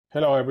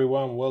Hello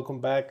everyone,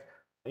 welcome back.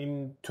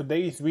 In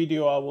today's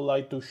video, I would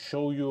like to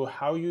show you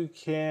how you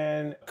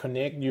can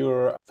connect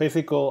your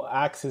physical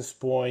access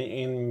point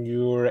in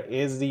your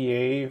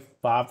SDA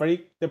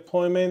fabric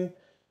deployment.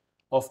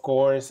 Of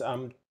course,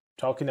 I'm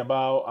talking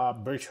about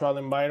a virtual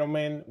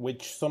environment,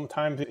 which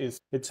sometimes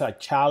it's a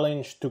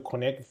challenge to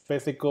connect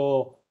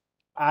physical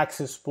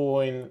access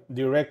point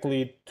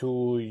directly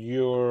to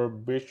your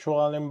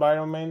virtual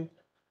environment.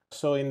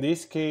 So in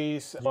this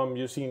case, I'm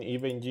using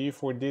EVE-NG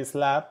for this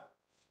lab,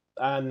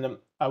 and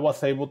I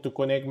was able to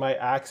connect my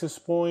access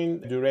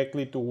point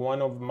directly to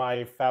one of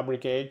my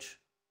fabric edge.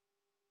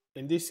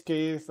 In this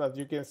case, as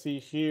you can see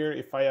here,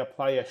 if I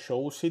apply a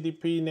show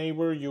CDP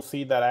neighbor, you'll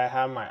see that I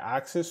have my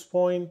access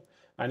point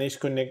and it's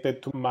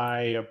connected to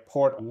my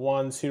port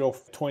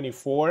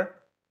 1024.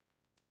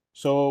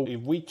 So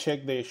if we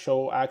check the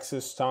show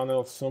access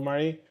tunnel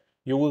summary,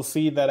 you will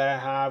see that I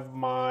have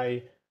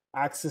my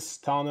access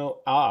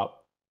tunnel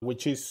up,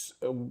 which is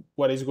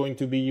what is going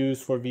to be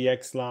used for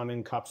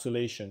VXLAN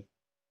encapsulation.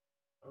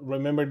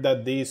 Remember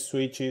that this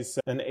switch is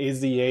an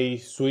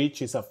SDA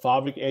switch, it's a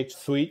fabric edge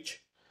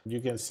switch. You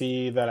can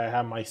see that I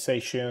have my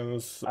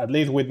sessions, at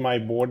least with my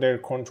border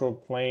control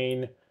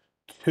plane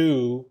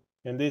 2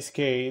 in this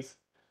case.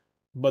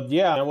 But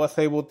yeah, I was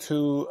able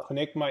to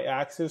connect my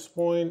access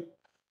point.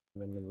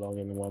 Let me log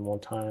in one more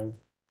time.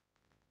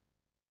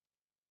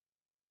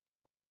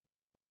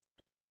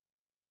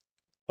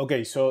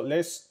 Okay, so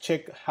let's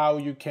check how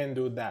you can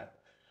do that,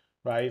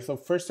 right? So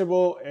first of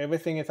all,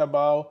 everything is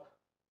about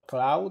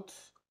cloud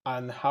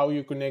and how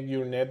you connect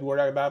your network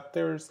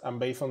adapters,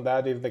 and based on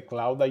that is the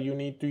cloud that you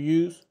need to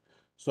use.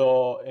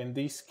 So in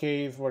this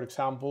case, for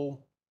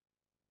example,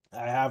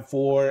 I have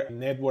 4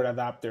 network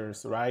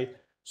adapters, right?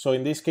 So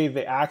in this case,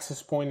 the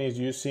access point is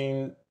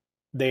using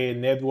the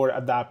network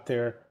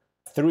adapter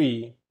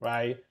 3,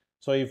 right?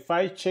 So if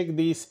I check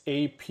this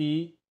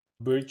AP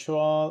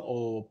virtual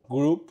or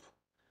group,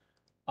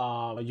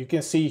 you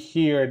can see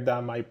here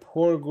that my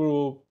port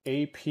group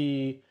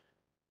AP,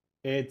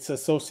 it's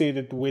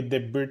associated with the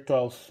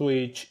virtual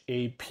switch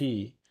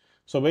AP.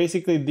 So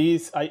basically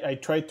this, I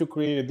tried to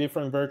create a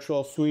different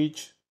virtual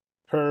switch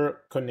per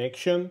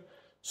connection.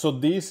 So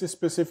this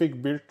specific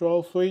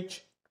virtual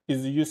switch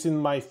is using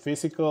my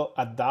physical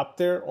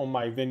adapter on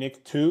my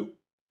VNIC 2,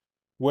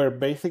 where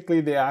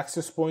basically the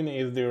access point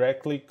is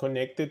directly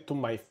connected to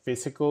my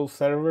physical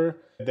server.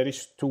 There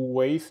is 2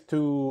 ways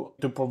to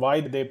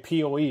provide the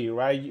PoE,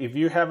 right? If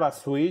you have a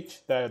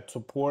switch that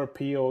support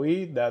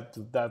PoE,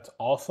 that's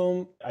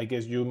awesome. I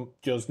guess you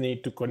just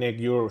need to connect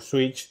your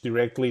switch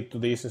directly to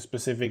this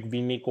specific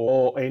VNIC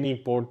or any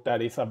port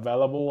that is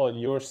available on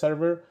your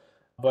server.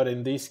 But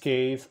in this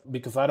case,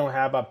 because I don't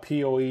have a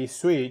PoE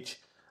switch,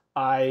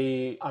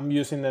 I'm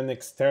using an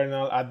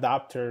external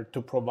adapter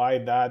to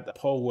provide that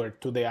power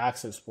to the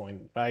access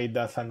point, right?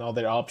 That's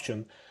another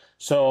option.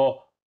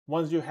 So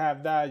once you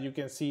have that, you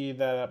can see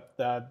that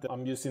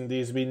I'm using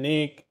this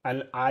VNIC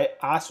and I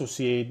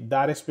associate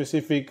that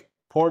specific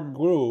port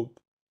group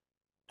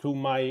to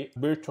my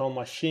virtual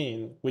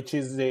machine, which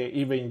is the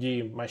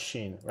EVE-NG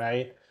machine,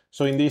 right?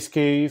 So in this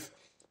case,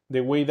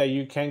 the way that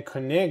you can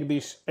connect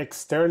this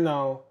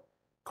external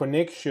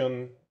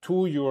connection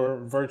to your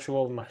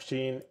virtual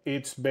machine,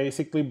 it's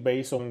basically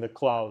based on the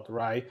cloud,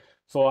 right?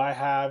 So I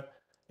have,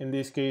 in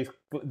this case,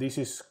 this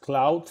is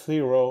cloud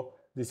 0,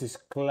 this is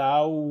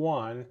cloud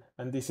 1,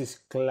 and this is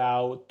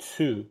cloud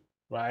 2,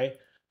 right?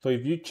 So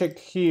if you check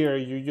here,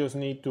 you just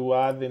need to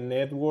add the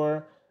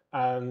network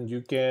and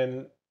you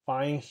can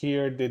find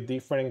here the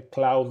different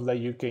clouds that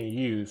you can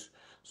use.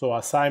 So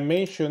as I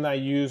mentioned, I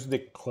use the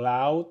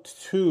cloud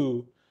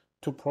 2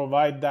 to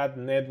provide that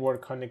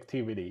network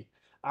connectivity.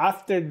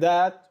 After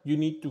that, you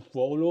need to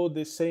follow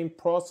the same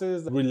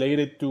process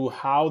related to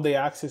how the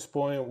access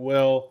point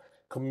will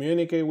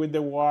communicate with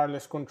the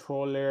wireless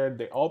controller,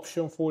 the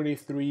option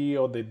 43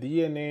 or the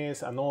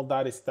DNS and all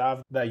that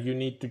stuff that you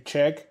need to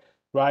check,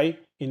 right?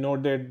 In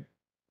order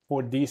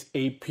for this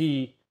AP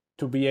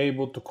to be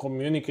able to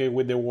communicate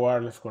with the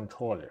wireless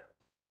controller.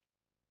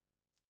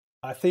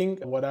 I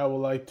think what I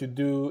would like to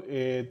do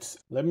is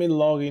let me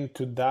log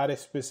into that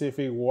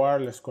specific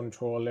wireless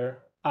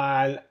controller.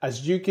 And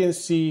as you can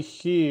see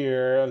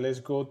here, let's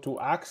go to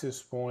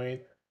access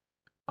point.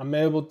 I'm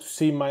able to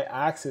see my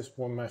access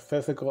point, my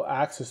physical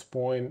access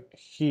point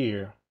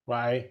here,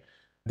 right?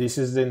 This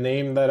is the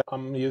name that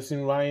I'm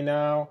using right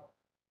now.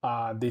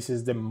 This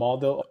is the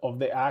model of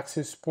the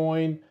access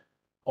point.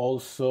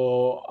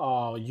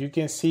 Also, you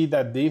can see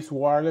that this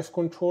wireless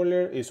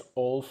controller is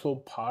also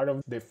part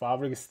of the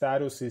fabric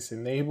status is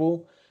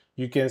enabled.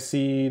 You can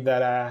see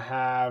that I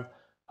have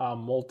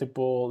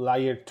multiple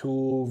layer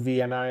 2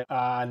 VNI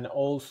and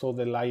also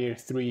the layer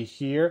 3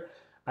 here.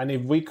 And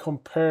if we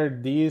compare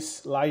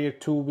this layer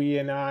 2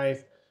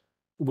 VNI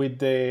with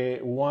the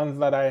ones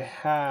that I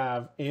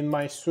have in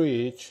my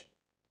switch,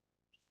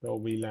 so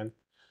VLAN,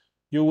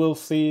 you will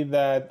see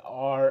that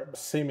are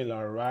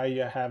similar, right?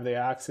 You have the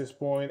access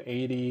point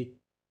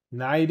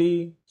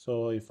 8090.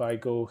 So if I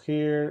go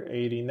here,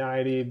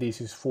 8090,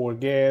 this is for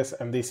guests,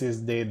 and this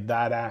is the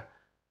data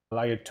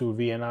layer 2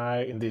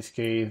 VNI, in this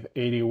case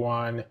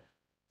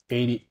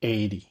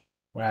 818080,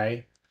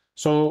 right?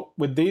 So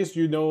with this,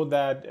 you know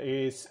that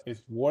it's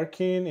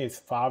working, it's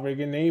fabric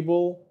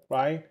enabled,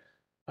 right?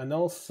 And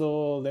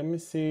also, let me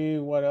see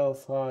what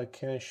else I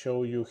can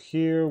show you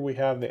here. We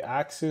have the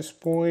access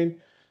point,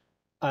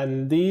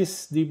 and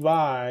this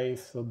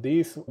device, so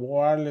this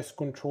wireless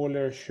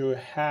controller should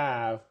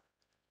have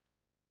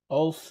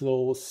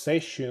also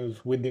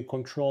sessions with the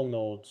control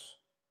nodes.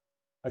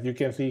 As you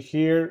can see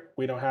here,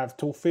 we don't have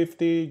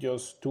 250,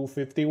 just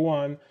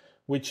 251,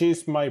 which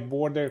is my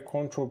border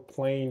control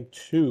plane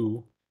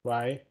 2,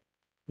 right?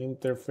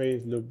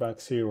 Interface loopback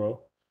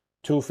 0,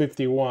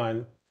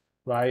 251,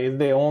 right? It's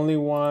the only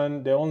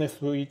one, the only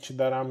switch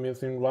that I'm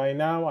using right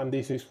now, and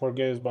this is for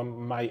guests, but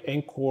my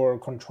Encore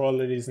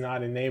controller is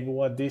not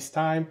enabled at this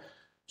time.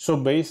 So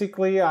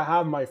basically, I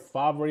have my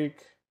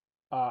fabric,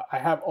 I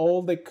have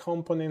all the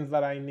components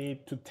that I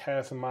need to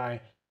test my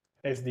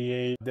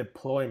SDA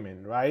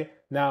deployment, right?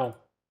 Now,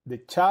 the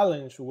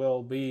challenge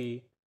will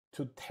be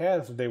to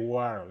test the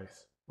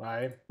wireless,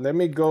 right? Let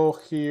me go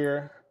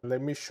here.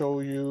 Let me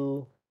show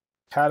you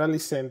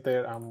Catalyst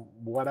Center and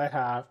what I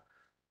have.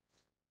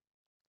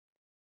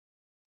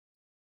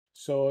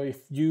 So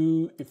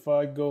if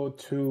I go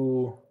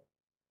to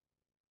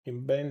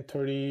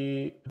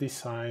inventory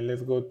design,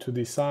 let's go to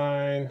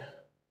design,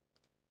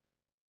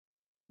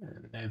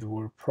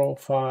 network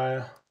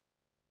profile.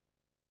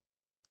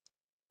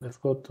 Let's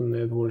go to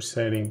network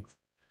settings.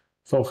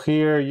 So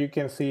here you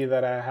can see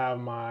that I have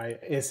my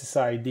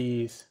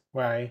SSIDs,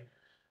 right?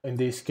 In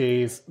this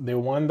case, the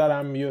one that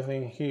I'm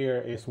using here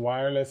is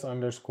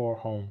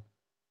wireless_home.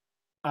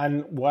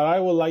 And what I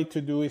would like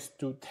to do is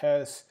to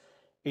test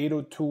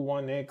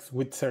 8021X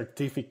with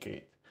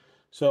certificate.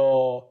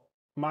 So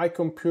my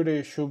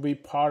computer should be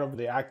part of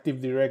the Active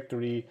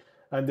Directory,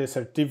 and the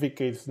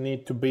certificates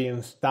need to be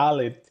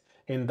installed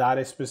in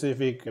that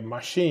specific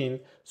machine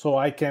so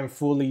I can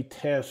fully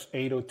test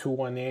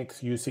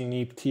 8021X using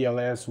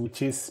EPTLS,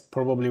 which is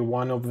probably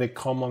one of the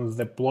common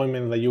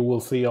deployments that you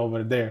will see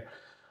over there.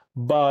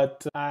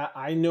 But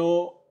I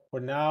know for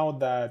now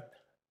that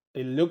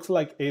it looks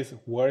like it's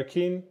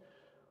working.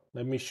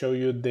 Let me show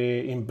you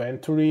the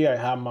inventory. I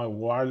have my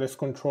wireless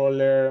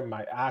controller,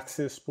 my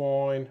access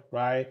point,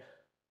 right?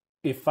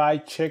 If I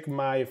check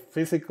my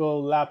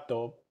physical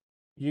laptop,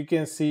 you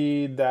can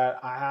see that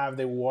I have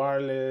the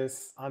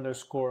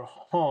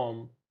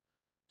wireless_home.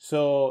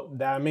 So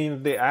that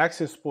means the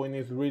access point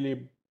is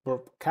really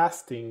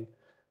broadcasting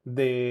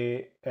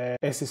the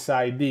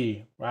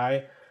SSID,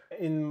 right?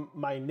 In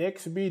my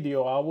next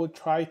video, I will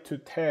try to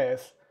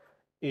test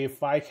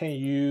if I can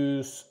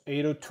use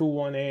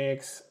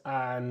 8021X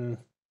and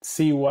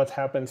see what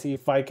happens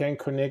if I can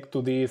connect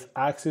to this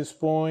access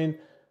point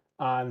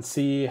and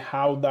see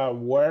how that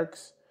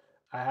works.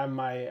 I have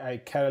my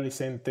Catalyst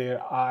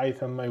Center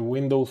ICE, and my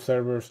Windows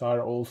servers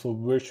are also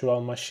virtual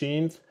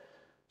machines.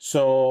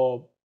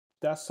 So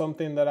that's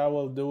something that I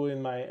will do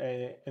in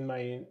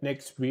my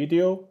next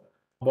video.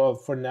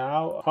 But for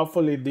now,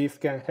 hopefully this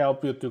can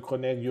help you to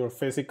connect your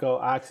physical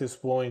access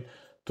point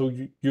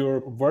to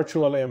your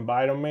virtual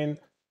environment.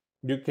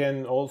 You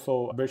can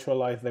also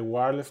virtualize the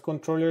wireless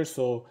controller,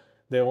 so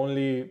the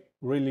only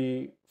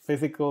really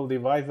physical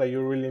device that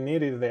you really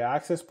need is the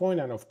access point,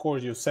 and of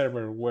course your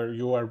server where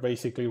you are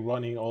basically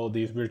running all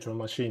these virtual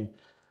machines.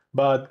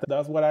 But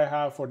that's what I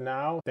have for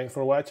now. Thanks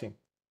for watching.